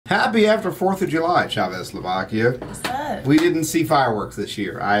Happy after 4th of July, ChavezzSlovakia. What's that? We didn't see fireworks this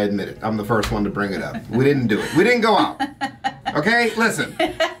year. I admit it. I'm the first one to bring it up. We didn't do it. We didn't go out. Okay? Listen.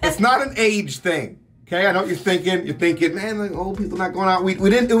 It's not an age thing. Okay? I know what you're thinking. You're thinking, man, like old people not going out. We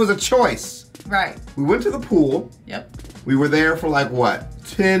didn't. It was a choice. Right. We went to the pool. Yep. We were there for like what?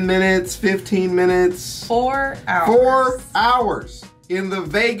 10 minutes, 15 minutes? 4 hours. 4 hours in the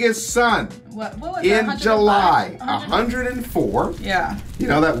Vegas sun. What was in that, July. 104. Yeah. You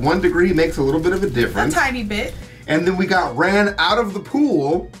know, that 1 degree makes a little bit of a difference. A tiny bit. And then we got ran out of the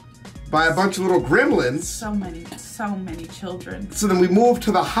pool by a bunch of little gremlins. So many children. So then we moved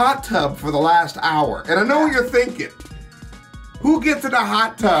to the hot tub for the last hour. And I know what you're thinking. Who gets in a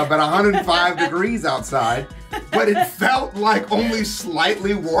hot tub at 105 degrees outside? But it felt like only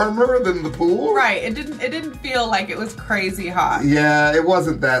slightly warmer than the pool. Right. It didn't feel like it was crazy hot. Yeah, it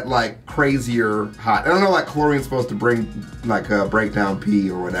wasn't that like crazier hot. I don't know, like chlorine's supposed to bring like break down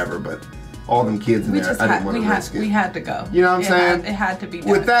pee or whatever, but all them kids in there, I didn't want to risk it. We had to go. You know what I'm saying? It had to be done.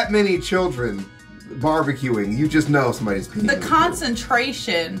 With that many children barbecuing, you just know somebody's peeing. The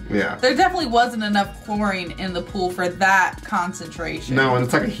concentration. Yeah. There definitely wasn't enough chlorine in the pool for that concentration. No, and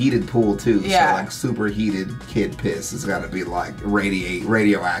it's like a heated pool too. Yeah. So like super heated kid piss has got to be like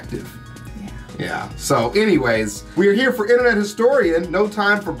radioactive. Yeah. So anyways, we're here for Internet Historian, No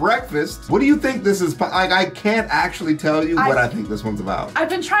Time for Breakfast. What do you think this is? Like, I can't actually tell you what I think this one's about. I've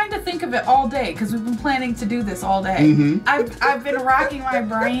been trying to think of it all day because we've been planning to do this all day. Mm-hmm. I've been racking my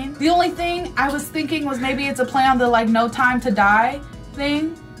brain. The only thing I was thinking was maybe it's a play on the like No Time to Die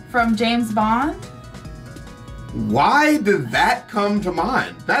thing from James Bond. Why did that come to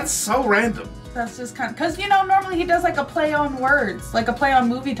mind? That's so random. That's just kind of, because you know, normally he does like a play on words, like a play on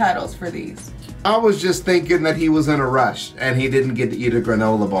movie titles for these. I was just thinking that he was in a rush and he didn't get to eat a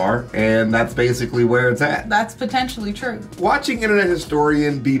granola bar, and that's basically where it's at. That's potentially true. Watching Internet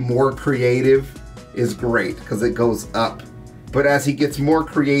Historian be more creative is great because it goes up. But as he gets more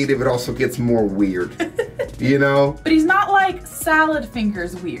creative, it also gets more weird. You know? But he's not like salad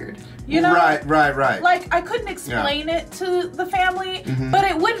fingers weird. You know? Right. Like, I couldn't explain it to the family, but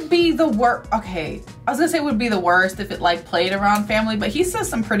it wouldn't be the worst. Okay, I was gonna say it would be the worst if it like played around family, but he says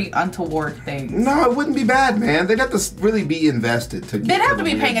some pretty untoward things. No, it wouldn't be bad, man. They'd have to really be invested to get They'd have the to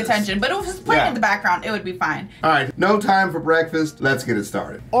be paying weirdness. attention, but if it was playing in the background, it would be fine. All right, no time for breakfast. Let's get it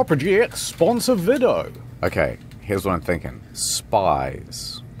started. Project sponsor video. Okay, here's what I'm thinking.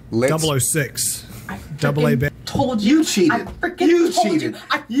 Spies. 006. I Double A bet. told you. You cheated. I freaking You told cheated. you.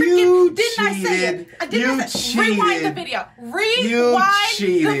 I freaking You didn't I say it? cheated. I didn't You say it. Rewind the cheated. video. You Rewind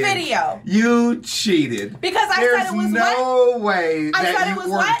cheated. the video. You cheated. Because I There's said it was no way I said that it you was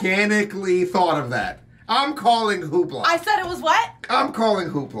what? organically thought of that. I'm calling hoopla. I said it was what? I'm calling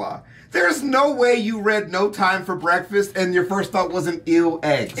hoopla. There's no way you read No Time for Breakfast and your first thought wasn't ew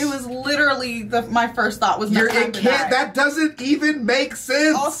eggs. It was literally my first thought was no time to die. That doesn't even make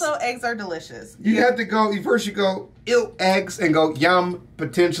sense. Also, eggs are delicious. You have to go, first you go, ew eggs, and go, yum,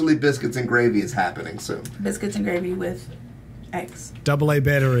 potentially biscuits and gravy is happening soon. Biscuits and gravy with eggs. Double A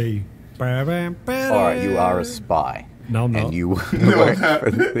battery. Alright, you are a spy. No, I'm not. And you work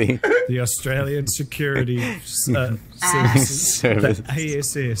for The Australian Security Service. The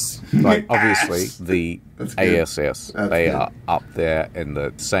ASS. like, obviously, the That's good. ASS, That's they good. are up there in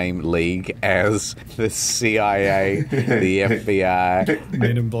the same league as the CIA, the FBI,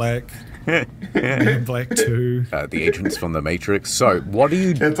 Men in Black. Men in Black 2. the agents from the Matrix. So, what do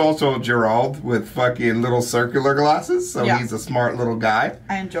you do? It's also Gerald with fucking little circular glasses, so Yeah. he's a smart little guy.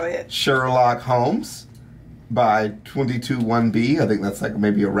 I enjoy it. Sherlock Holmes by 221B. I think that's like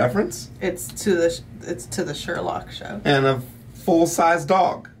maybe a reference. It's to the Sherlock show. And a full-size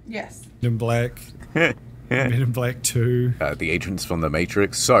dog. Yes. Men in Black. Men in Black 2. The agents from the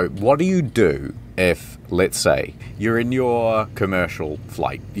Matrix. So, what do you do if, let's say, you're in your commercial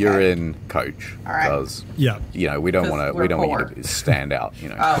flight, you're in coach, All right. because Yeah. you know we don't 'Cause want to we're we don't want poor. you to stand out. You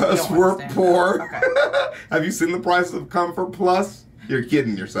know, Oh, we Because don't wanna we're stand poor. out. Okay. Have you seen the price of Comfort Plus? You're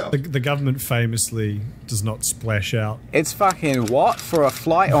kidding yourself. The government famously does not splash out. it's fucking what for a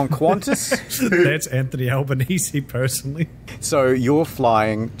flight on Qantas? That's Anthony Albanese, personally. So you're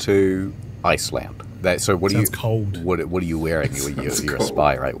flying to Iceland. So what Sounds do you cold. What are you wearing? You're a cold.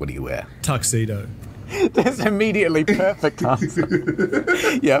 spy, right? What do you wear? Tuxedo. That's immediately perfect answer.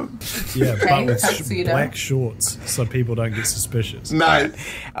 Yep. Yeah, but with tuxedo. black shorts so people don't get suspicious. Nice.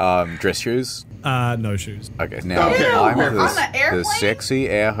 Dress shoes. No shoes. Okay, now Okay. I'm On the the airplane? sexy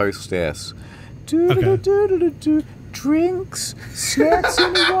air hostess. Okay. Drinks, snacks,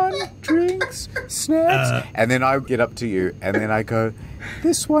 anyone? Drinks, snacks. And then I get up to you, and then I go,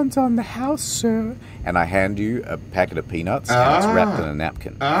 This one's on the house, sir. And I hand you a packet of peanuts, and it's wrapped in a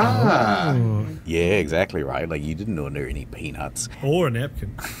napkin. Oh. Yeah, exactly right. Like, you didn't order any peanuts. Or a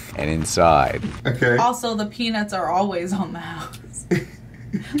napkin. And inside... Okay. Also, the peanuts are always on the house.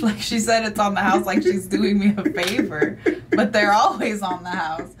 Like she said, it's on the house like she's doing me a favor. But they're always on the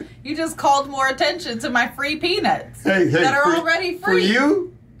house. You just called more attention to my free peanuts that are already free. For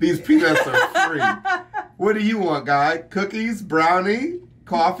you, these peanuts are free. What do you want, guy? Cookies, brownie,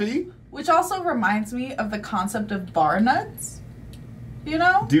 coffee? Which also reminds me of the concept of bar nuts. You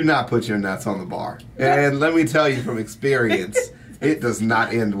know? Do not put your nuts on the bar. And let me tell you from experience, it does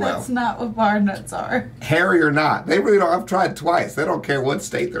not end well. That's not what bar nuts are. Hairy or not. They really don't. I've tried twice. They don't care what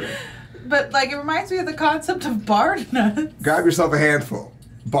state they're in. But, like, it reminds me of the concept of bar nuts. Grab yourself a handful.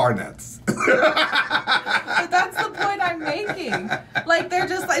 Bar nuts. But that's the point I'm making. Like,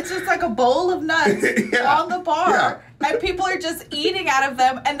 it's just like a bowl of nuts on the bar. Yeah. And people are just eating out of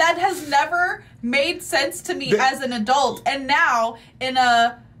them. And that has never made sense to me as an adult. And now,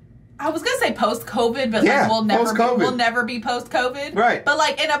 I was going to say post-COVID, but like we'll never be post-COVID. Right. But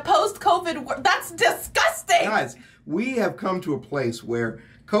like in a post-COVID, that's disgusting. Guys, we have come to a place where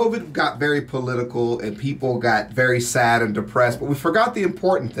COVID got very political and people got very sad and depressed, but we forgot the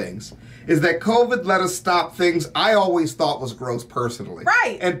important things. Is that COVID let us stop things I always thought was gross personally.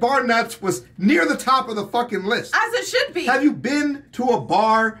 Right. And bar nuts was near the top of the fucking list. As it should be. Have you been to a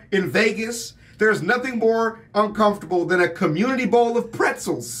bar in Vegas? There's nothing more uncomfortable than a community bowl of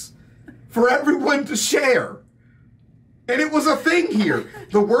pretzels for everyone to share. And it was a thing here.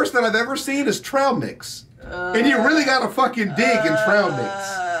 The worst that I've ever seen is trail mix. And you really gotta fucking dig in trail mix.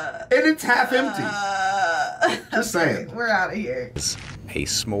 And it's half empty. Just saying. We're out of here. It's a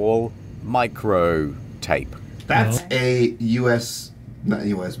small micro tape. That's a not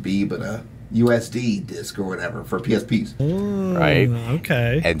USB, but a USD disc or whatever for PSPs. Right?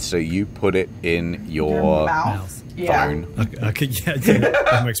 Okay. And so you put it in your mouth. phone. Okay, yeah,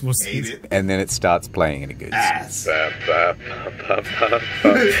 that makes more sense. And then it starts playing and it goes... Ass.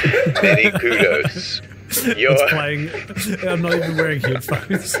 Many kudos. It's playing. I'm not even wearing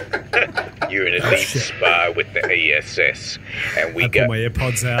headphones. You're an elite spy with the ASS, and we I got pull my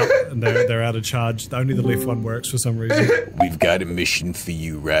AirPods out, and they're out of charge. Only the left one works for some reason. We've got a mission for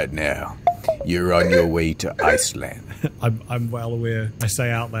you right now. You're on your way to Iceland. I'm well aware. I say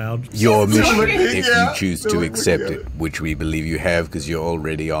out loud. Your mission, if you choose to accept it, which we believe you have because you're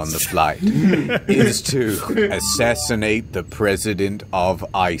already on the flight, is to assassinate the president of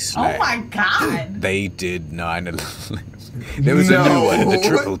Iceland. Oh my God. They did 9/11. There was a new one in the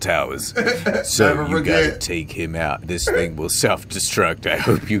Triple Towers. So you gotta take him out. This thing will self-destruct. I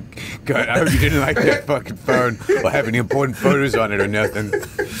hope you didn't like that fucking phone or have any important photos on it or nothing.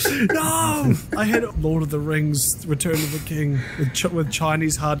 No! I had Lord of the Rings, Return of the King, with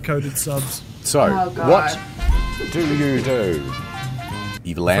Chinese hard-coded subs. So, what do you do?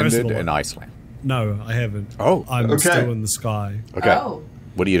 You've landed all, in Iceland. No, I haven't. Oh. I'm still in the sky. Okay. Oh.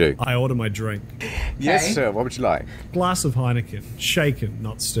 What do you do? I order my drink. Yes, sir. What would you like? Glass of Heineken. Shaken,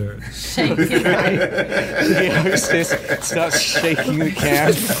 not stirred. The hostess starts shaking the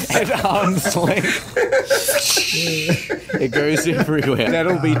can at arm's length. It goes everywhere.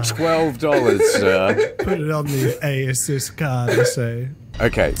 That'll be $12, sir. Put it on the ASS card, I say.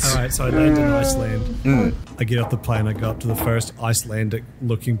 Okay. Alright, so I land in Iceland. I get off the plane, I go up to the first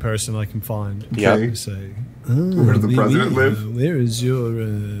Icelandic-looking person I can find. Yeah. I say, where does the president live? Where is your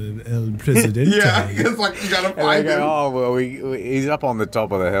El Presidente? Yeah, it's like you gotta And I find go, him. oh, well, he's up on the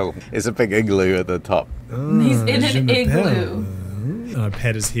top of the hill. There's a big igloo at the top. He's in an igloo. And I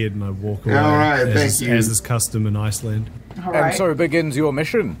pat his head and I walk away. All right, thank you. As is custom in Iceland. All And right. so begins your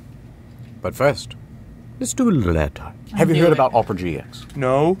mission. But first, let's do a little ad time. Have you heard about Opera GX?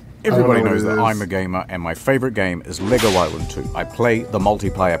 no. Everybody I don't know knows what it that is. I'm a gamer, and my favorite game is Lego Island 2. I play the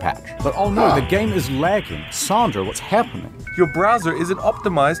multiplayer patch. But oh no, the game is lagging. Sandra, what's happening? Your browser isn't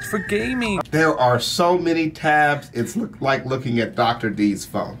optimized for gaming. There are so many tabs, it's like looking at Dr. D's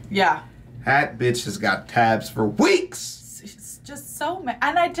phone. Yeah. That bitch has got tabs for weeks. It's just so many.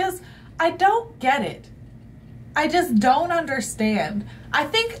 And I don't get it. I just don't understand. I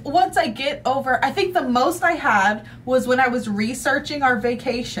think once I get over, I think the most I had was when I was researching our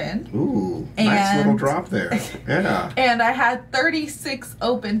vacation. Ooh, nice And- little drop there. Yeah. And I had 36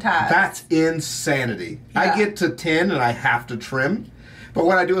 open tabs. That's insanity. Yeah. I get to 10 and I have to trim. But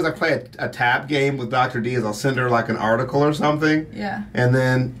what I do is I play a tab game with Dr. D. Is I'll send her like an article or something. Yeah. And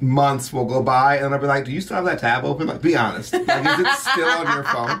then months will go by and I'll be like, do you still have that tab open? Like, be honest. Like, is it still on your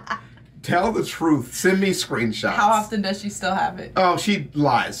phone? Tell the truth. Send me screenshots. How often does she still have it? Oh, she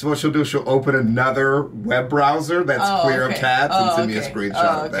lies. So what she'll do, she'll open another web browser that's clear of tabs and send me a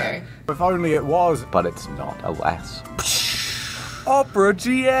screenshot of that. If only it was, but it's not, alas. Opera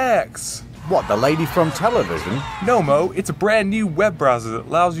GX! What, the lady from television? No, Mo, it's a brand new web browser that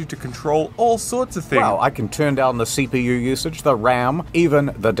allows you to control all sorts of things. Well, I can turn down the CPU usage, the RAM, even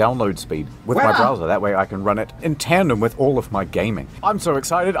the download speed with my browser. That way I can run it in tandem with all of my gaming. I'm so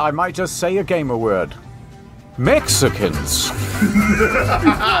excited I might just say a gamer word. Mexicans.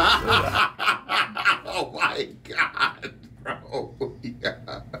 Oh my god, bro. Yeah.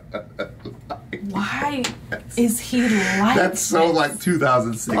 Why is he like That's so like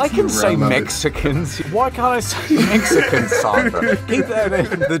 2006. I can say Mexicans. Why can't I say Mexicans, Sandra? Keep that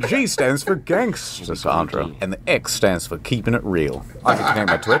in. The G stands for gangster, Sandra. And the X stands for keeping it real. I can connect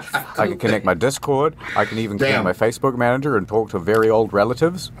my Twitch. I can connect my Discord. I can even connect my Facebook Manager and talk to very old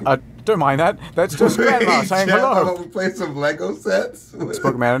relatives. Don't mind that. That's just Grandma saying hello. We play some Lego sets.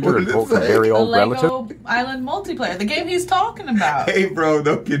 Facebook Manager and talk to very old relatives. Lego Island multiplayer, the game he's talking about. Hey, bro,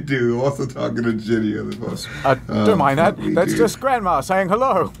 don't get dude. I'm also talking to Jenny on the phone. Don't mind that. That's just Grandma saying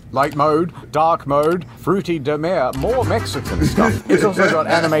hello. Light mode, dark mode, fruity de mer, more Mexican stuff. It's also got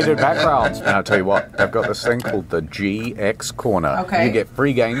animated backgrounds. And I'll tell you what, they've got this thing called the GX Corner. Okay. You get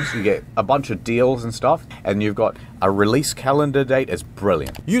free games, you get a bunch of deals and stuff, and you've got a release calendar date. It's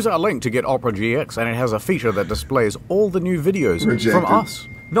brilliant. Use our link to get Opera GX, and it has a feature that displays all the new videos from us.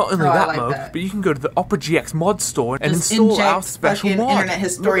 Not only I that, like Mo, that. but you can go to the Opera GX mod store and Just install our inject special fucking mod. internet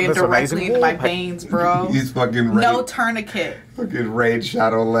historian Look at this directly amazing into my wallpaper. veins, bro. He's fucking No tourniquet. fucking Raid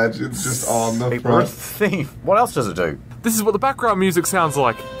Shadow Legends just on the Earth front. theme. What else does it do? This is what the background music sounds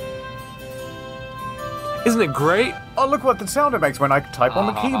like. Isn't it great? Oh, look what the sound it makes when I type on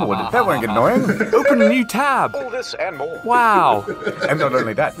the keyboard. That won't get annoying. Open a new tab. All this and more. Wow. And not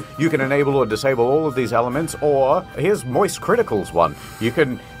only that, you can enable or disable all of these elements, or here's Moist Critical's one. You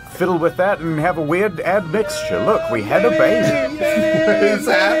can fiddle with that and have a weird ad mixture. Look, we had a baby. What is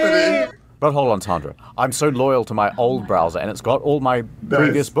happening? But hold on, Sandra. I'm so loyal to my old browser, and it's got all my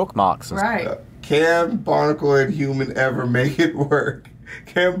previous bookmarks. And Right. Can Barnacle and Human ever make it work?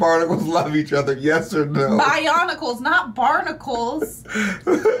 Can barnacles love each other? Yes or no? Bionicles, not barnacles.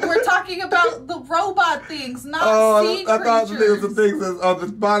 We're talking about the robot things, not sea I thought creatures. it was the things that's on the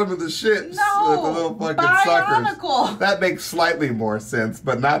bottom of the ships. No, with the little fucking Bionicle. suckers. That makes slightly more sense,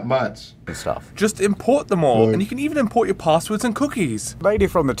 but not much. stuff. Just import them all, and you can even import your passwords and cookies. Lady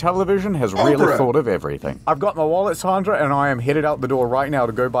from the television has really Oprah. thought of everything. I've got my wallet, Sandra, and I am headed out the door right now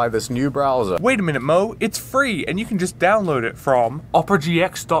to go buy this new browser. Wait a minute, Mo. It's free, and you can just download it from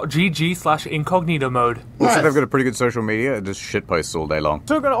operagx.gg/incognito mode. Looks like Nice. they've got a pretty good social media. It just shitposts all day long.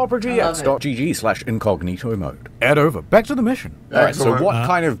 So go to operagx.gg/incognito mode. Add over. Back to the mission. Alright, so Excellent. what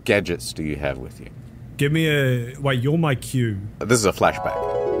kind of gadgets do you have with you? Give me a... Wait, you're my cue. This is a flashback.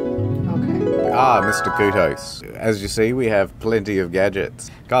 Okay. Ah, Mr. Kutos. As you see, we have plenty of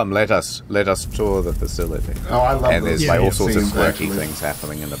gadgets. Come, let us tour the facility. Oh, I love And those there's like all yeah, sorts of scenes, quirky actually. things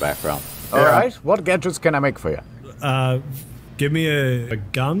happening in the background. Yeah. Alright, what gadgets can I make for you? Give me a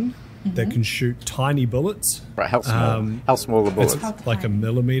gun that can shoot tiny bullets. Right, how small? How small are bullets? It's like a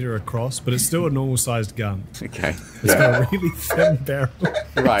millimeter across, but it's still a normal sized gun. Okay. It's got a really thin barrel.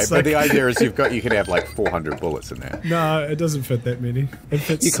 Right, It's but like- the idea is you can have like 400 bullets in there. No, it doesn't fit that many. It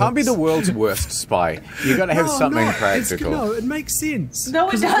fits You can't be the 6. world's worst spy. You got to have something practical. No, it makes sense. No,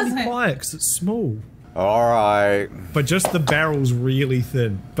 it 'Cause it's really doesn't. quiet 'cause it's small. All right. But just the barrel's really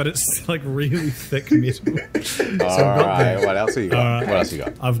thin, but it's like really thick metal. All right. What else have you got? What else you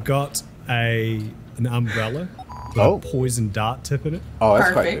got? I've got an umbrella with Oh. a poison dart tip in it. Oh,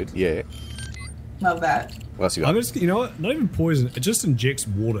 that's quite Perfect. good. Yeah. Love that. What else you I'm got? just, you know what? Not even poison. It just injects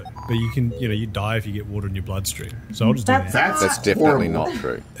water, but you can, you die if you get water in your bloodstream. So I'll just do that. That's Definitely horrible. not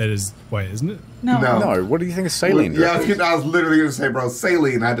true. It is. Wait, isn't it? No. No, what do you think of saline? Yeah, I was literally going to say, bro,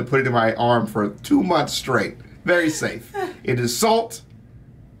 saline. I had to put it in my arm for 2 months straight. Very safe. It is salt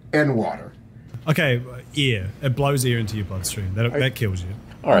and water. Okay, air. It blows air into your bloodstream. That kills you.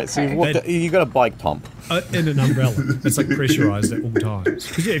 All right, so you got a bike pump. In an umbrella. It's like pressurized at all times.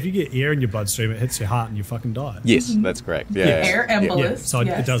 Because if you get air in your bloodstream, it hits your heart and you fucking die. Yes, that's correct. Yeah. Air embolus. Yeah, so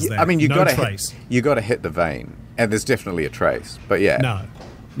yes. it does that. I mean, you no got to trace. you got to hit the vein, and there's definitely a trace. But yeah. No,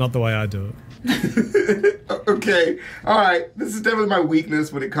 not the way I do it. Okay, all right. This is definitely my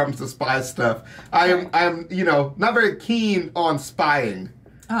weakness when it comes to spy stuff. I am, not very keen on spying.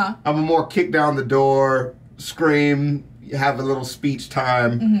 Uh-huh. I'm a more kick down the door, scream, have a little speech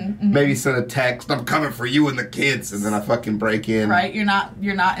time, maybe send a text. I'm coming for you and the kids, and then I fucking break in. Right? You're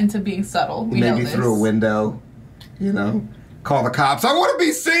not into being subtle. We know Maybe this. through a window, Call the cops. I want to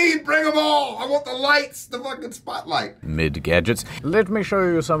be seen. Bring them all. I want the lights, the fucking spotlight. Mid-gadgets. Let me show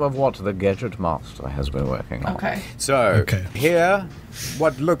you some of what the Gadget Master has been working on. Okay. So, here,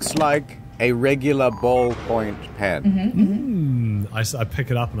 what looks like a regular ballpoint pen. I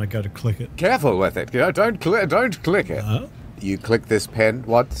pick it up and I go to click it. Careful with it. Don't click it. You click this pen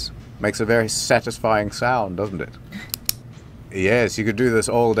once, makes a very satisfying sound, doesn't it? Yes, you could do this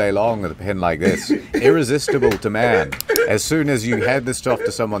all day long with a pen like this. Irresistible to man. As soon as you hand this stuff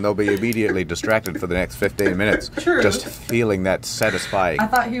to someone, they'll be immediately distracted for the next 15 minutes. True. Just feeling that satisfying I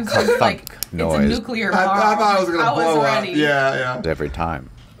thought he was going to be like, noise. it's a nuclear bomb. I thought it was going to blow up. Ready. Yeah. Every time.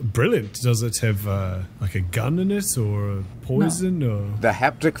 Brilliant. Does it have like a gun in it or a poison or? The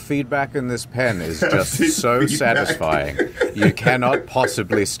haptic feedback in this pen is just so satisfying. You cannot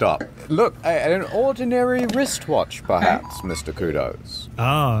possibly stop. Look, an ordinary wristwatch, perhaps, Mr. Kudos.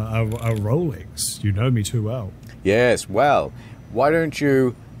 A Rolex. You know me too well. Yes, well, why don't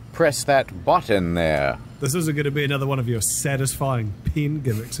you press that button there? This isn't going to be another one of your satisfying pen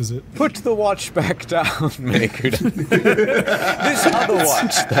gimmicks, is it? Put the watch back down, Mini Kudos. This other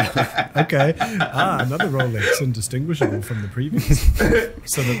watch, though. Okay. Another Rolex, indistinguishable from the previous.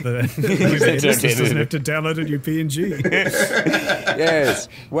 So that the listeners doesn't have to download a new PNG. Yes,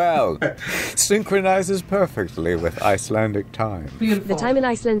 well, synchronizes perfectly with Icelandic time. Beautiful. The time in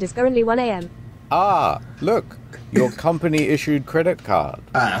Iceland is currently 1 a.m. Ah, look, your company-issued credit card.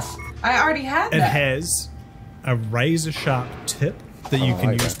 I already had that. It has a razor-sharp tip that you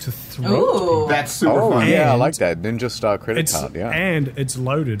can use to throw. Ooh. That's super fun. Yeah, I like that. Ninja Star credit card, yeah. And it's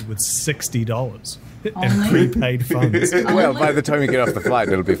loaded with $60 in prepaid funds. Well, by the time you get off the flight,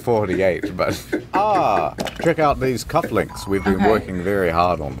 it'll be 48, but... check out these cufflinks. We've been working very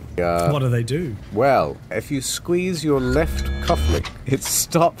hard on them. What do they do? Well, if you squeeze your left cufflink, it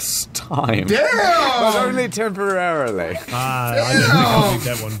stops time. Damn! But only temporarily. I don't think I'll take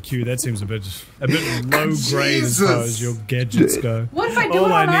that one, Q. That seems a bit low grade as far as your gadgets go. What if I do All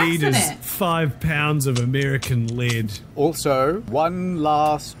it on I need accident? is 5 pounds of American lead. Also, one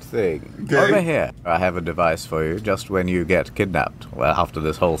last thing. Over here, I have a device for you just when you get kidnapped. Well, after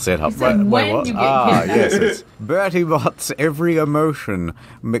this whole setup. You said when what? you get kidnapped. Yes, it's Bertie Bott's Every Emotion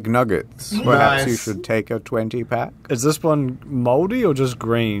McNuggets. Perhaps you should take a 20-pack. Is this one moldy or just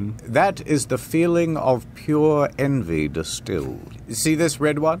green? That is the feeling of pure envy distilled. You see this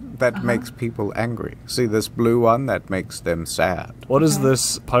red one? That makes people angry. See this blue one? That makes them sad. What does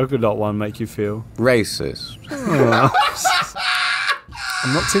this polka dot one make you feel? Racist.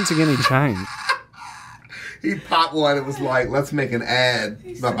 I'm not sensing any change. He popped one. It was like, let's make an ad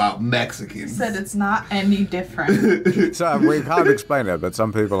about Mexicans. He said it's not any different. So we can't explain it, but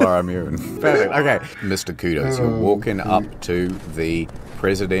some people are immune. Perfect. Okay, Mr. Kudos, you're walking up to the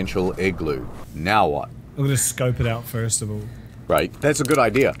presidential igloo. Now what? I'm going to scope it out first of all. Right. That's a good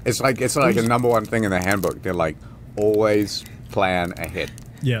idea. It's like a #1 thing in the handbook. They're like, always plan ahead.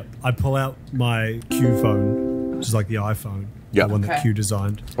 Yeah, I pull out my Q phone, which is like the iPhone, Yep. the one that Q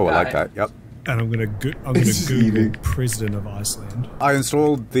designed, Oh, I Got like it. that. Yep. and I'm gonna Google President of Iceland. I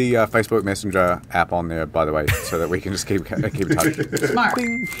installed the Facebook Messenger app on there, by the way, so that we can just keep in touch. Smart.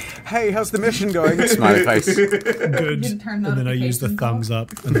 Bing. Hey, how's the mission going? Smiley face. Good. You can turn And then I use the notifications thumbs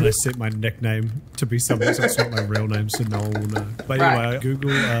up, and then I set my nickname to be something so it's not my real name, so no one will know. But anyway, I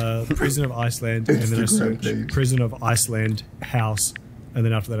Google President of Iceland, and then I search President of Iceland house, and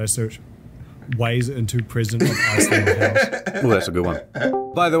then after that I search ways into President of Iceland house. Oh, that's a good one.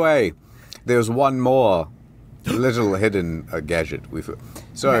 By the way, there's one more little hidden gadget.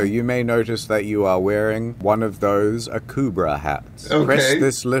 So you may notice that you are wearing one of those Akubra hats. Okay. Press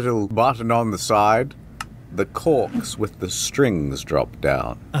this little button on the side. The corks with the strings drop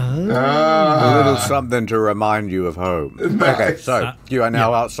down. A little something to remind you of home. Okay, so you are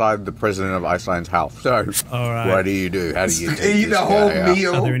now outside the President of Iceland's house. So, what do you do? How do you take Eat this a whole guy out?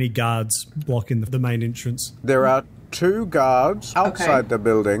 meal. Are there any guards blocking the main entrance? There are 2 guards outside the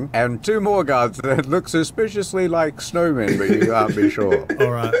building and 2 more guards that look suspiciously like snowmen, but you can't be sure.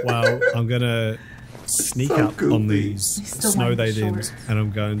 All right, well, I'm going to sneak up on these still snow wearing they shorts. dims, and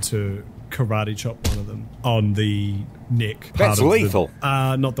I'm going to karate chop one of them on the neck. That's part of lethal.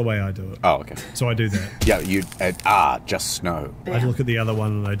 Not the way I do it. Oh, okay. So I do that. Yeah, just snow. I look at the other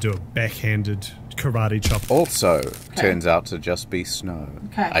one and I do a backhanded karate chop. Also, turns out to just be snow.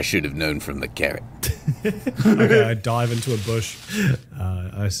 Okay. I should have known from the carrot. Okay, I dive into a bush.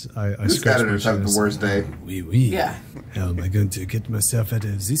 I This scratch my editor's having the chest. worst day. Oui, oui. Yeah. How am I going to get myself out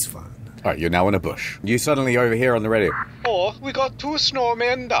of this one? All right, you're now in a bush. You suddenly over here on the radio. Oh, we got 2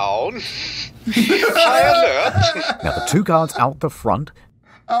 snowmen down. High alert. Now, the 2 guards out the front,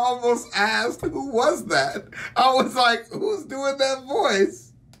 I almost asked who was that. I was like, who's doing that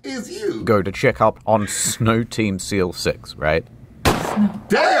voice? It's you. Go to check up on Snow Team Seal 6, right?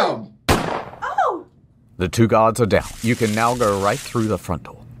 Damn! Oh! The 2 guards are down. You can now go right through the front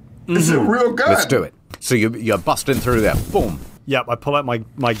door. It's a real gun. Let's do it. So you're busting through there. Boom. Yep, I pull out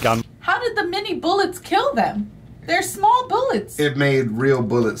my gun. How did the mini bullets kill them? They're small bullets. It made real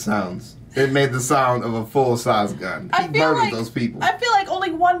bullet sounds. It made the sound of a full-size gun. He murdered those people. I feel like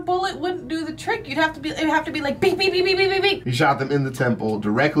only one bullet wouldn't do the trick. It would have to be like beep, beep, beep, beep, beep, beep, beep. He shot them in the temple,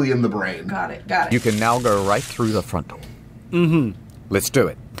 directly in the brain. Got it. You can now go right through the front door. Mm-hmm. Let's do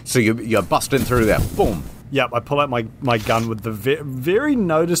it. So you're busting through there. Boom. Yep, I pull out my gun with the very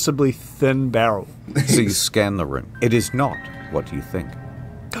noticeably thin barrel. So you scan the room. It is not what you think.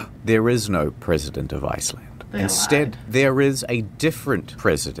 There is no president of Iceland. Instead, there is a different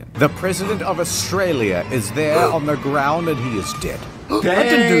president. The president of Australia is there on the ground and he is dead. I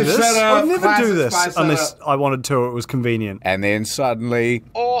didn't do this. I'd never do this unless I wanted to or it was convenient. And then suddenly,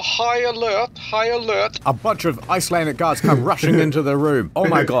 Oh, high alert, high alert. a bunch of Icelandic guards come rushing into the room. Oh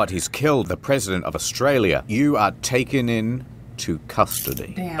my god, he's killed the president of Australia. You are taken in to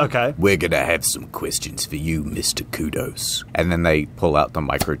custody. Damn. Okay. We're gonna have some questions for you, Mr. Kudos. And then they pull out the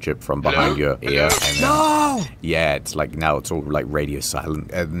microchip from behind your ear. And then, yeah, it's like now it's all like radio silent,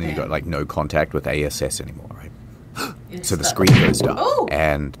 and then you got like no contact with ASS anymore, right? So the screen goes dark,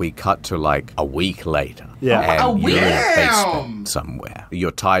 and we cut to like a week later. Yeah. And you're in a Damn. basement somewhere. You're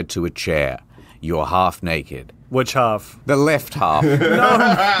tied to a chair. You're half naked. Which half? The left half. No,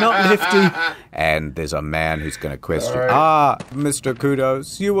 not lefty. And there's a man who's going to question. Ah, Mr.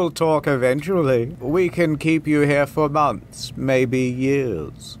 Kudos, you will talk eventually. We can keep you here for months, maybe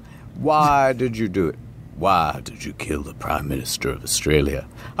years. Why did you do it? Why did you kill the Prime Minister of Australia?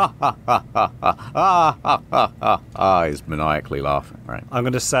 Ha ha ha ha ha ha ha ha ha ha. He's maniacally laughing, right? I'm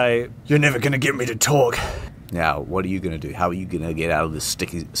going to say, you're never going to get me to talk. Now, what are you going to do? How are you going to get out of this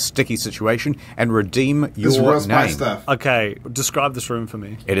sticky situation and redeem your This roast my name? stuff. Okay, describe this room for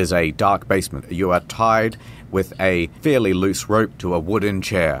me. It is a dark basement. You are tied with a fairly loose rope to a wooden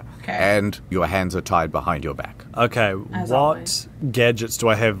chair, and your hands are tied behind your back. Okay, As what always. gadgets do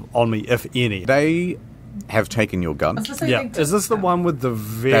I have on me, if any? They have taken your gun. Yeah, is this the one with the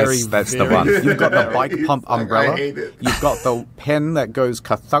very, That's very... the one. You've got the bike pump Like, umbrella. I hate it. You've got the pen that goes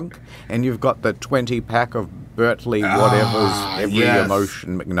kathunk, and you've got the 20-pack of Bertley whatever's every yes.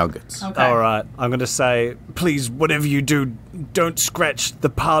 emotion McNuggets. Okay. All right, I'm going to say, please, whatever you do, don't scratch the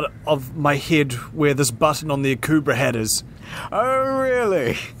part of my head where this button on the Akubra hat is. Oh,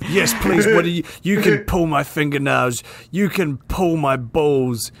 really? Yes, please. What do you can pull my fingernails. You can pull my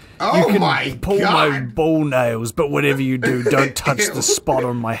balls. Oh you can my pull God. my ball nails. But whatever you do, don't touch the spot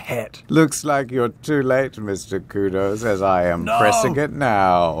on my hat. Looks like you're too late, Mr. Kudos, as I am pressing it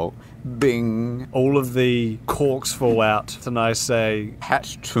now. Bing. All of the corks fall out, and I say, Hat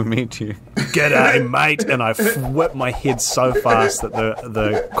to meet you. "G'day, mate!" And I whip my head so fast that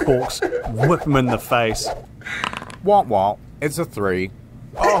the corks whip him in the face. Womp womp. It's a 3.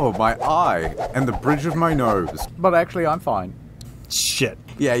 Oh, my eye. And the bridge of my nose. But actually, I'm fine. Shit.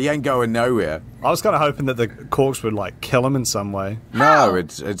 Yeah, you ain't going nowhere. I was kind of hoping that the corks would like kill him in some way. No,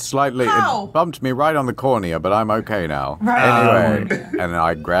 it's slightly... How? It bumped me right on the cornea, but I'm okay now. Right. Anyway, and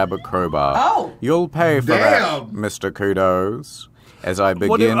I grab a crowbar. Oh. You'll pay for that, Damn. Mr. Kudos. As I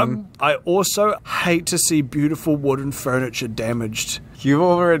What begin... I also hate to see beautiful wooden furniture damaged. You've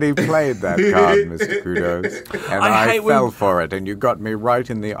already played that card, Mr. Kudos. And I I hate when- fell for it, and you got me right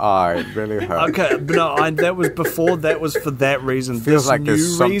in the eye. It really hurt. Okay, but no, that was before. That was for that reason. Feels This like there's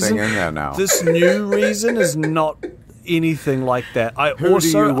new something reason, in there now. This new reason is not anything like that. Who do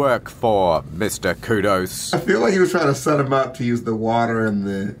you work for, Mr. Kudos? I feel like he was trying to set him up to use the water and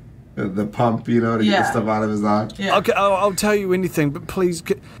the pump, you know, to get the stuff out of his eye. Yeah. Okay, I'll tell you anything, but please,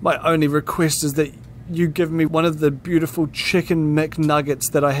 my only request is that you give me one of the beautiful chicken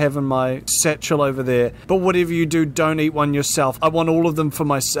McNuggets that I have in my satchel over there. But whatever you do, don't eat one yourself. I want all of them for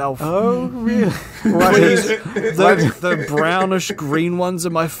myself. Oh, really? Please, the brownish green ones are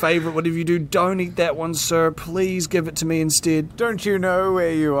my favorite. Whatever you do, don't eat that one, sir. Please give it to me instead. Don't you know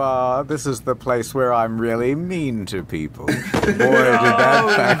where you are? This is the place where I'm really mean to people. Boy, did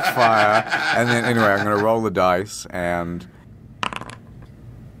that backfire. And then, anyway, I'm going to roll the dice and...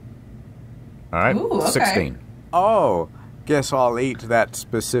 All right, Ooh, okay. 16. Oh, guess I'll eat that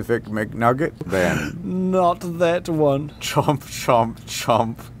specific McNugget then. Not that one. Chomp, chomp,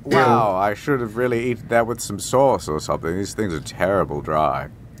 chomp. Wow, I should have really eaten that with some sauce or something. These things are terrible dry.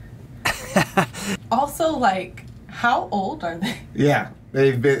 Also, like, how old are they? Yeah,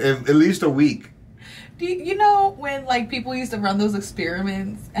 they've been at least a week. You know when like people used to run those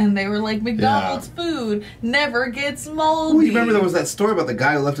experiments and they were like McDonald's food never gets moldy. Well, you remember there was that story about the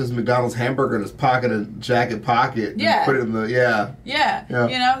guy who left his McDonald's hamburger in his jacket pocket. Yeah. And put it in the Yeah.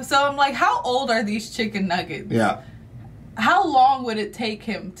 You know, so I'm like, how old are these chicken nuggets? Yeah. How long would it take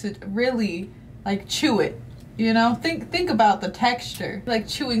him to really like chew it? You know, think about the texture, like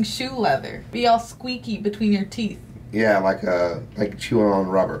chewing shoe leather, be all squeaky between your teeth. Yeah, like chewing on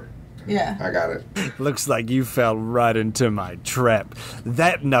rubber. Yeah. I got it. Looks like you fell right into my trap.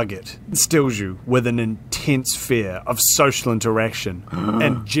 That nugget instills you with an intense fear of social interaction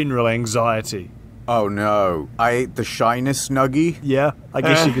and general anxiety. Oh no, I ate the shyness nuggie? Yeah, I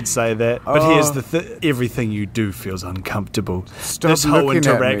guess you could say that. But here's the everything you do feels uncomfortable. This whole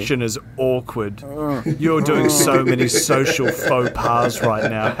interaction is awkward. You're doing so many social faux pas right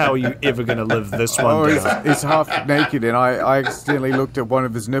now. How are you ever going to live this one down? He's half naked and I accidentally looked at one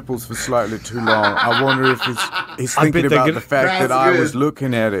of his nipples for slightly too long. I wonder if he's thinking about the fact that I was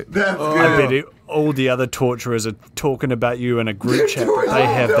looking at it. That's good. I bet all the other torturers are talking about you in a group chat that they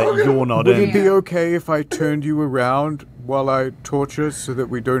have that you're not Would in. it be okay if I turned you around while I torture so that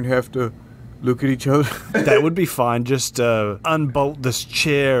we don't have to look at each other? That would be fine. Just unbolt this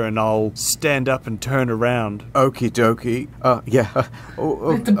chair and I'll stand up and turn around. Okie dokie. Yeah.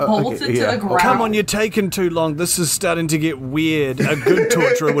 To bolt it to the ground. Come on, you're taking too long. This is starting to get weird. A good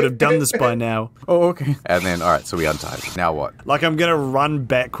torturer would have done this by now. Oh, okay. And then, alright, so we untied him. Now what? Like, I'm going to run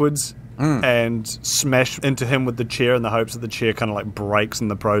backwards and smash into him with the chair in the hopes that the chair kind of like breaks in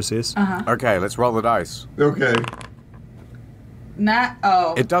the process. Okay, let's roll the dice. Okay.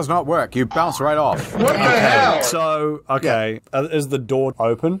 It does not work. You bounce right off. What the hell? So, okay, is the door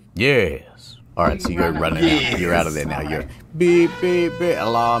open? Yes. Alright, so you go running out. You're out of there now. You're beep, beep, beep.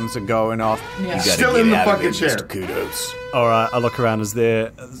 Alarms are going off. Yeah. You gotta Still get in the out of fucking there, chair. Mr. Kudos. Alright, I look around. Is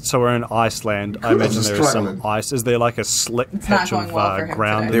there... So we're in Iceland. I Kudos imagine is there is some struggling. ice. Is there like a slick It's not patch of going well for him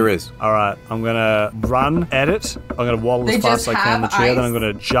ground? today. There is. Alright, I'm gonna run at it. I'm gonna waddle They as fast just as I can in the have chair. Then ice? I'm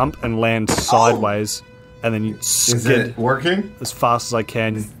gonna jump and land sideways. And then you Is skid it working? as fast as I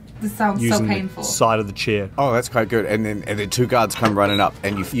can This sounds so using painful. the side of the chair. Oh, that's quite good. And then two guards come running up,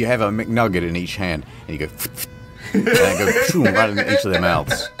 and you have a McNugget in each hand, and you go, and they go phoom, right in each of their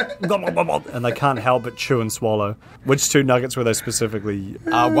mouths. And they can't help but chew and swallow. Which two nuggets were they specifically?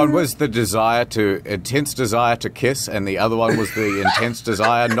 One was the intense desire to kiss, and the other one was the intense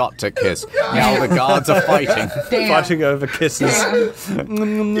desire not to kiss. Now the guards are fighting. Damn. Fighting over kisses.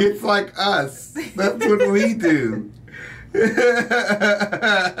 Damn. It's like us. That's what we do. You could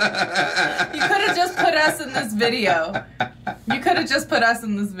have just put us in this video.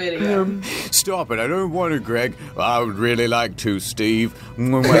 Stop it, I don't want to, Greg. I would really like to, Steve.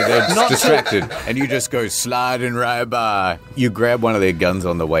 They're distracted, and you just go sliding right by. You grab one of their guns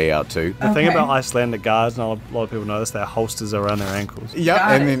on the way out, too. The thing about Icelandic guards, and a lot of people know this, their holsters are around their ankles. Yep,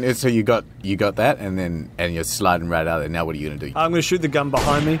 Got and it. then so you got that, and you're sliding right out there. Now what are you gonna do? I'm going to shoot the gun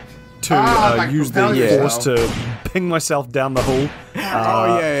behind me to like use the propel force to ping myself down the hall.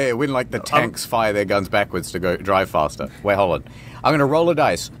 Oh yeah, when like the tanks fire their guns backwards to go drive faster. Wait, hold on. I'm gonna roll a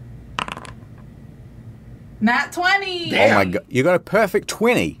dice. Nat 20. Oh my god, you got a perfect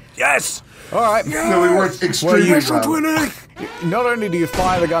 20. Yes! All right. So we worked extremely well. Not only do you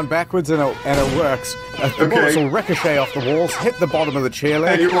fire the gun backwards and it works, the bullets will ricochet off the walls, hit the bottom of the chair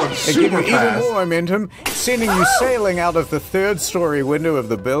leg, And you're going and give super you even fast. more momentum, sending you sailing out of the third-story window of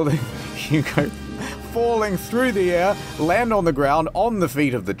the building. You go falling through the air, land on the ground, on the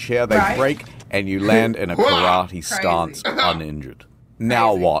feet of the chair, they Right. break, and you land in a karate Crazy. stance uninjured.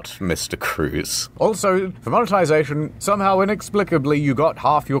 Now Crazy. what, Mr. Cruz? Also, for monetization, somehow inexplicably you got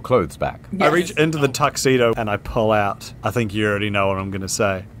half your clothes back. I reach into the tuxedo and I pull out, I think you already know what I'm going to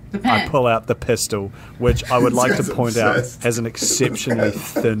say. The pen. I pull out the pistol, which I would like to Just point out obsessed. has an exceptionally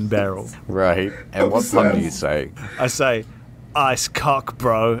thin barrel. Right. And what pun do you say? I say, ice cock,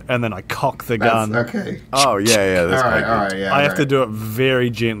 bro, and then I cock the gun. That's okay. Oh, yeah, that's All quite right, good. yeah. I have to do it very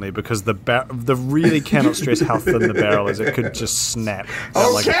gently because the really cannot stress how thin the barrel is. It could just snap.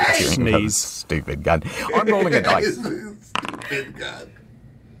 Sound like a Okay. sneeze. Stupid gun. I'm rolling a dice. Stupid gun.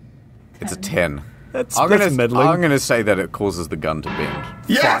 It's a 10. That's I'm middling. gonna say that it causes the gun to bend.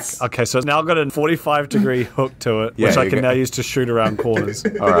 Yes. Okay, so it's now got a 45-degree hook to it, Yeah, which I you can go- now use to shoot around corners.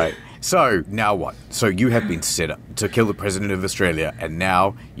 All right. So now what? So you have been set up to kill the president of Australia, and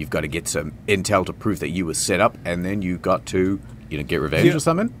now you've got to get some intel to prove that you were set up, and then you've got to, get revenge Yeah. or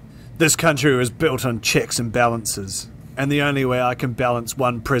something. This country was built on checks and balances, and the only way I can balance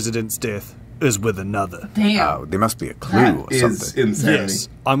one president's death is with another. Damn. Oh, there must be a clue or Is something. insanity. Yes,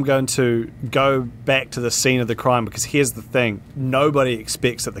 I'm going to go back to the scene of the crime because here's the thing. Nobody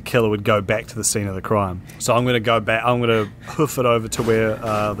expects that the killer would go back to the scene of the crime. So I'm going to go back. I'm going to hoof it over to where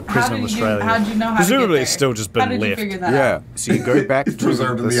the prison of Australia. How'd you know how Presumably to get it's there? still just How been did you left. figure that Yeah, out? so you go back to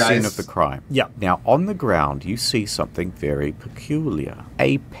preserved in the the scene ice. of the crime. Yeah. Now, on the ground, you see something very peculiar.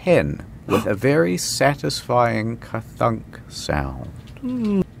 A pen with a very satisfying ka-thunk sound.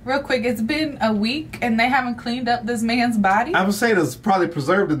 Real quick, it's been a week and they haven't cleaned up this man's body. I was saying it's probably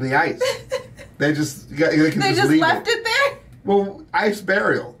preserved in the ice. They just they can They just leave left it there? Well, ice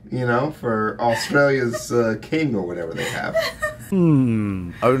burial, you know, for Australia's king or whatever they have.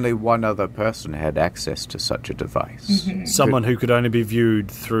 Only one other person had access to such a device. Someone who could only be viewed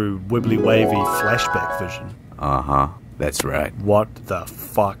through wibbly-wavy flashback vision. Uh-huh, that's right. What the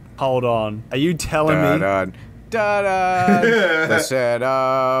fuck? Hold on. Are you telling me? Da-da, da-da, the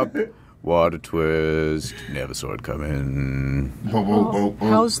setup. What a twist. Never saw it coming.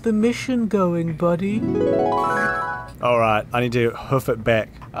 How's the mission going, buddy? All right, I need to hoof it back.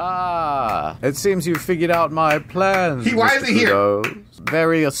 Ah, it seems you've figured out my plans. Why is Mr. he here? Kudos.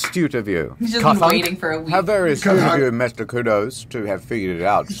 Very astute of you. He's just been waiting for a week. How very astute of you, Mr. Kudos, to have figured it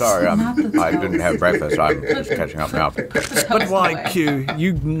out. Sorry, I didn't have breakfast. I'm just catching up now. But why, Q?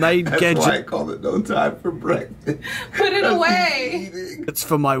 You made That's why I gadgets call it no time for breakfast. Put it away.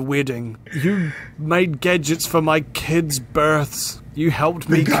 for my wedding. You made gadgets for my kids' births. You helped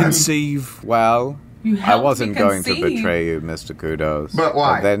me conceive. Well, You I helped wasn't me going to conceive. betray you, Mr. Kudos. But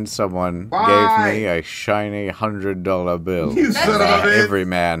why? But then someone Why? gave me a shiny $100 bill. You son of a bitch. Every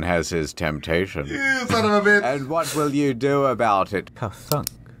man has his temptation. You son of a bitch. And what will you do about it? Ka-thunk.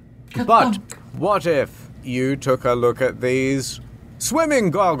 But what if you took a look at these swimming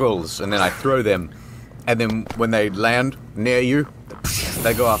goggles? And then I throw them. And then when they land near you,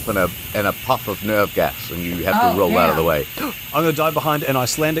 they go up in a puff of nerve gas, and you have to roll out of the way. I'm going to dive behind an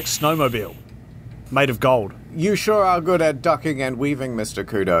Icelandic snowmobile made of gold. You sure are good at ducking and weaving, Mr.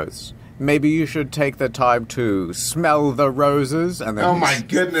 Kudos. Maybe you should take the time to smell the roses, and then Oh my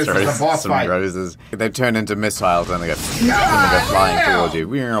goodness, throw it's a boss some fight. roses. They turn into missiles, and they go flying damn. towards you.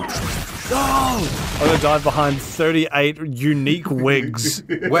 I'm going to dive behind 38 unique wigs.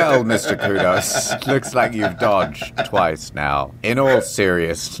 Well, Mr. Kudos, looks like you've dodged twice now. In all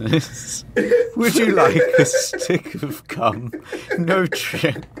seriousness, would you like a stick of gum? No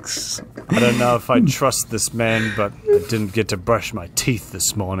tricks. I don't know if I trust this man, but I didn't get to brush my teeth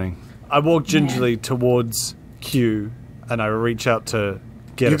this morning. I walk gingerly towards Q, and I reach out to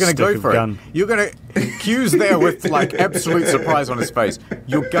get You're a gonna stick go of for gun. it. You're gonna Q's there with like absolute surprise on his face.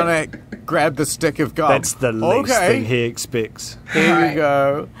 You're gonna grab the stick of gum. That's the least thing he expects. Here Alright. you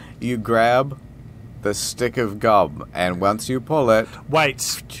go. You grab the stick of gum, and once you pull it,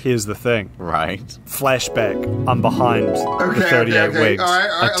 Wait, here's the thing. right. Flashback, I'm behind the 38 okay. wigs. All right,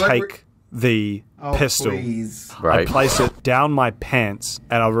 I let me- take the pistol. Please. Right. I place it down my pants,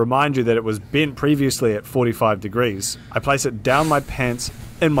 and I'll remind you that it was bent previously at 45 degrees. I place it down my pants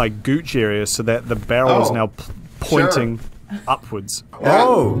in my gooch area so that the barrel is Oh, now pointing upwards.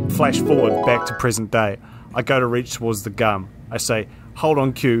 Oh. Flash forward back to present day. I go to reach towards the gum. I say, hold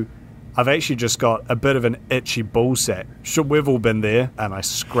on, Q. I've actually just got a bit of an itchy ball sack. Sure, we've all been there. And I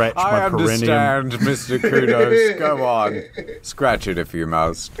scratch I my perineum. understand, Mr. Kudos. Go on. Scratch it if you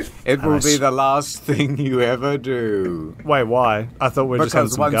must. It will be the last thing you ever do. Wait, why? I thought we were just having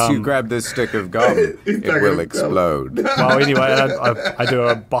Because some once gum. you grab this stick of gum, it not will gonna go. explode. Well, anyway, I do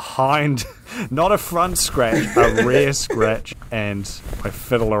a behind, not a front scratch, a rear scratch, and I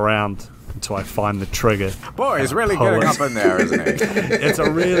fiddle around until I find the trigger. Boy, he's really Pull getting it. up in there, isn't he? It's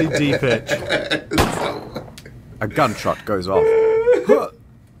a really deep itch. A gunshot goes off.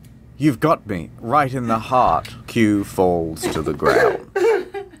 You've got me right in the heart. Q falls to the ground.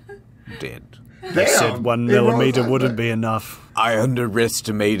 Dead. I said 1 millimeter wouldn't be enough. I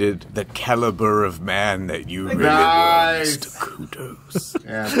underestimated the caliber of man that you really Nice. were, Mr. Kudos.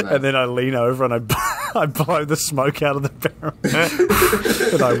 Yeah, And then I lean over and I blow the smoke out of the barrel.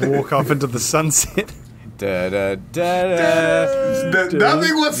 And I walk off into the sunset. Da, da, da, da.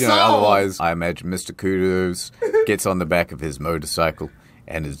 nothing was You know, solved. otherwise, I imagine Mr. Kudos gets on the back of his motorcycle,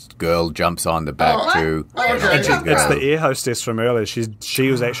 and his girl jumps on the back Oh, too. okay. And off It's you go. the air hostess from earlier.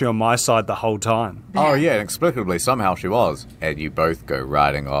 She was actually on my side the whole time. Oh yeah, inexplicably somehow she was, and you both go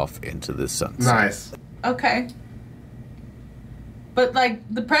riding off into the sunset. Nice. Okay. But, like,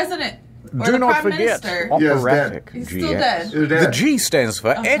 the president Or Do the not Prime forget, Minister? operatic He's GS. still dead. The G stands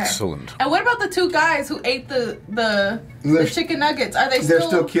for Okay. excellent. And what about the two guys who ate the chicken nuggets? Are they They're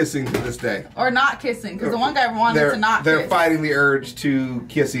still kissing to this day. or not kissing? Because the one guy wanted to not They're kiss. fighting the urge to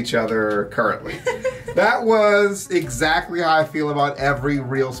kiss each other currently. That was exactly how I feel about every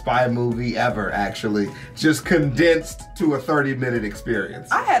real spy movie ever, actually. Just condensed to a 30-minute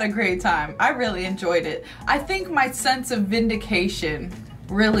experience. I had a great time. I really enjoyed it. I think my sense of vindication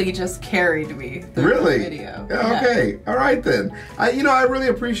really just carried me through Really? the video. Yeah, okay. All right then. I really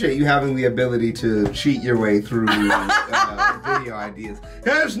appreciate you having the ability to cheat your way through video ideas.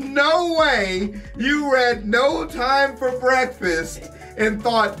 There's no way you read No Time for Breakfast and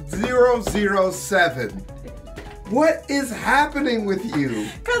thought 007. What is happening with you?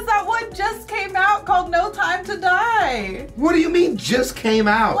 Because that one just came out called No Time to Die. What do you mean just came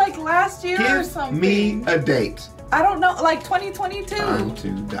out? Like last year or Give something. me a date. I don't know, like 2022. Time to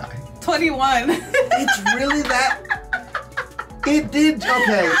die. 21. It's really that. It did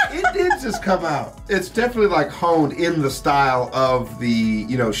just come out. It's definitely like honed in the style of the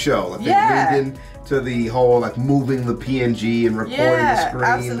show. Like they leaned into the whole like moving the PNG and recording the screen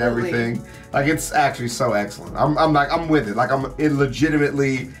absolutely. and everything. Like it's actually so excellent. I'm with it. Like I'm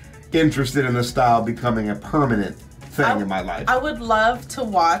legitimately interested in the style becoming a permanent thing in my life. I would love to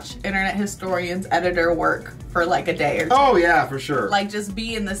watch Internet Historian's editor work for like a day or two. Oh yeah, for sure. Like just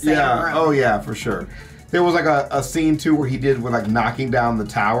be in the same room. Oh yeah, for sure. There was like a scene too where he did with like knocking down the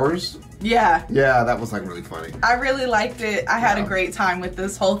towers. Yeah. Yeah, that was like really funny. I really liked it. I had a great time with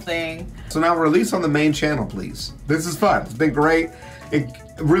this whole thing. So now release on the main channel, please. This is fun. It's been great.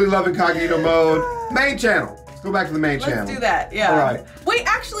 Really love incognito mode. Main channel. Let's go back to the main channel. Let's do that, yeah. All right. Wait,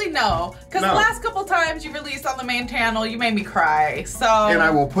 actually, no. Because the last couple times you released on the main channel, you made me cry. So And I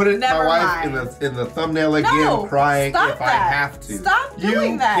will put it, never my wife, mind. in the thumbnail again, crying stop if I that. have to. Stop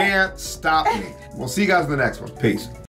doing you that. can't stop me. We'll see you guys in the next one. Peace.